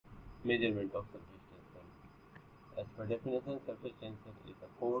Measurement of surface tension. As per definition, surface tension is the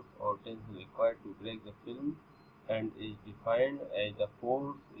force or tension required to break the film and is defined as the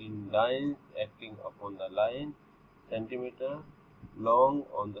force in dynes acting upon the line centimeter long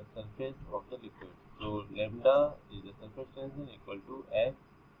on the surface of the liquid. So lambda is the surface tension equal to F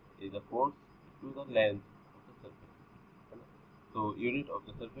is the force to the length of the surface. So unit of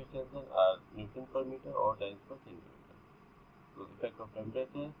the surface tension are Newton per meter or dynes per centimeter. So effect of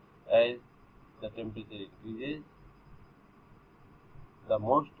temperature, as the temperature increases, the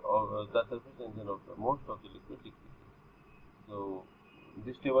surface tension of the most of the liquid decreases. So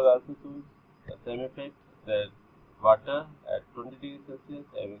this table also shows the same effect, that water at 20 degrees Celsius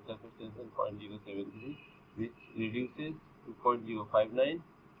having surface tension 0.073, which reduces to 0.059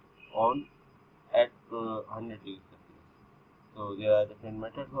 on at 100 degrees Celsius. So there are different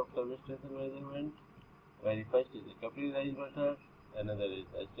methods of surface tension measurement. Very first is the capillary method, another is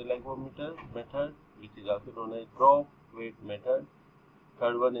the stalagmometer method, which is also known as drop weight method.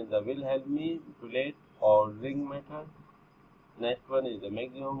 Third one is the Wilhelmi plate or ring method. Next one is the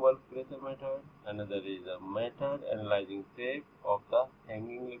maximum bulk pressure method. Another is a method analyzing shape of the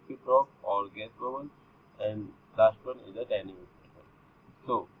hanging liquid drop or gas bubble. And last one is the dynamic method.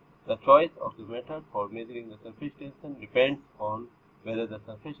 So the choice of the method for measuring the surface tension depends on whether the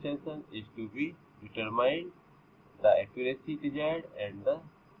surface tension is to be determined, the accuracy desired, and the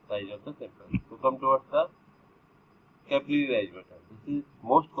size of the sample. So come towards the capillary method. This is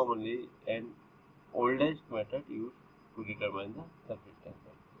most commonly and oldest method used to determine the surface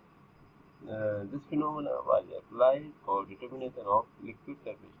tension. This phenomena was applied for determination of liquid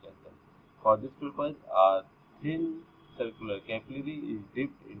surface tension. For this purpose, a thin circular capillary is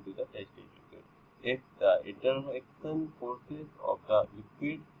dipped into the tested liquid. If the interaction forces of the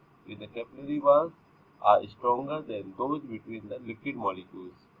liquid with the capillary walls are stronger than those between the liquid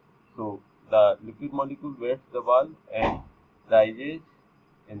molecules, so the liquid molecule wets the valve and rises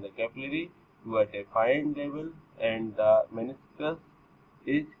in the capillary to at a fine level, and the meniscus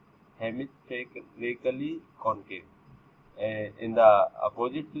is hemispherically concave. In the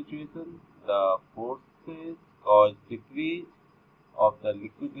opposite situation, the forces cause decrease of the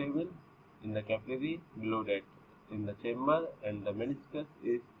liquid level in the capillary below that in the chamber, and the meniscus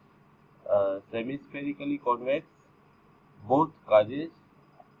is semispherically convex. Both causes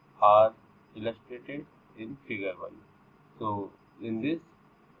are illustrated in figure 1. So in this,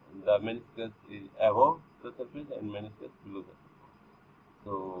 the meniscus is above the surface and meniscus below the surface.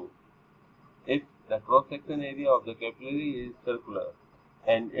 So if the cross section area of the capillary is circular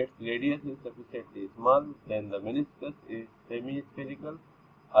and its radius is sufficiently small, then the meniscus is semi-spherical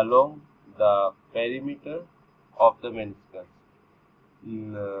along the perimeter of the meniscus.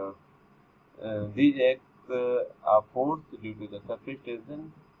 These acts are forced due to the surface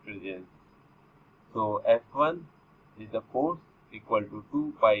tension presence. So F1 is the force equal to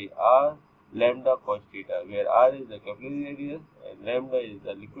 2 pi r lambda cos theta, where r is the capillary radius and lambda is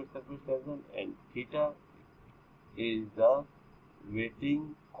the liquid surface tension and theta is the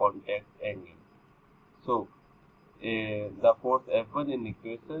wetting contact angle. So the force F1 in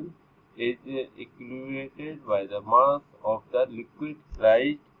equation is equated by the mass of the liquid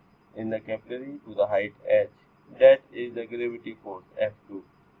raised in the capillary to the height h. That is the gravity force F2.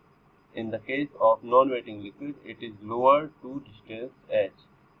 In the case of non-wetting liquid, it is lowered to distance h.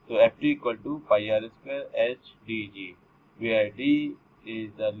 So F2 equal to pi r square h dg, where d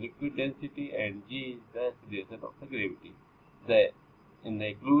is the liquid density and g is the acceleration of the gravity. In the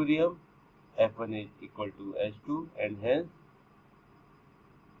equilibrium, F1 is equal to h2, and hence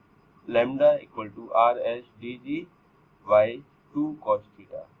lambda equal to r h dg by 2 cos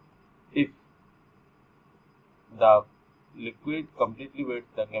theta. If the liquid completely wets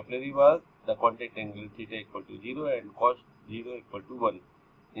the capillary walls, the contact angle theta equal to 0 and cos 0 equal to 1.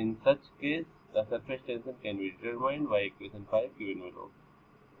 In such case, the surface tension can be determined by equation 5 given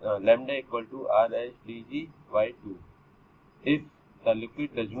below. Lambda equal to r h dg by 2. If the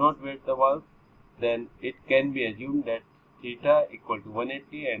liquid does not wet the walls, then it can be assumed that theta equal to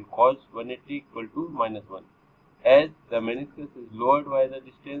 180 and cos 180 equal to minus 1. As the meniscus is lowered by the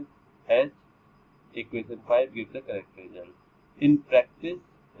distance h, equation 5 gives the correct result. In practice,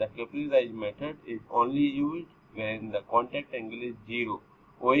 the capillary method is only used when the contact angle is 0,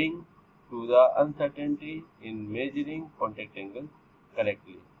 owing to the uncertainty in measuring contact angle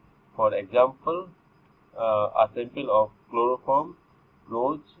correctly. For example, a sample of chloroform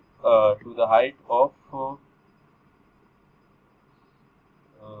rose to the height of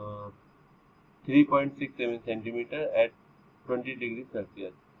 3.67 centimeter at 20 degrees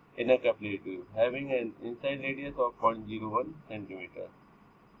Celsius in a capillary tube having an inside radius of 0.01 centimeter.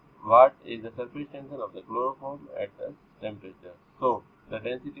 what is the surface tension of the chloroform at the temperature. So the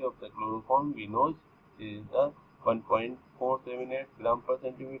density of the chloroform we know is the 1.478 gram per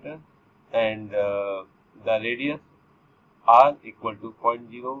centimeter, and the radius r equal to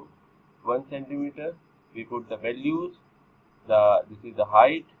 0.01 centimeter. We put the values. This is the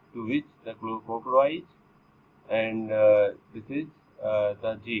height to which the chloroform provides, and this is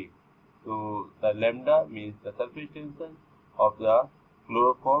the G. So the lambda means the surface tension of the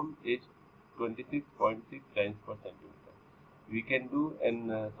chloroform is 26.6 times per centimeter. We can do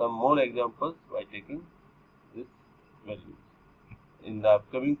some more examples by taking this value. In the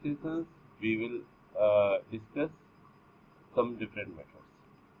upcoming sessions, we will discuss some different methods.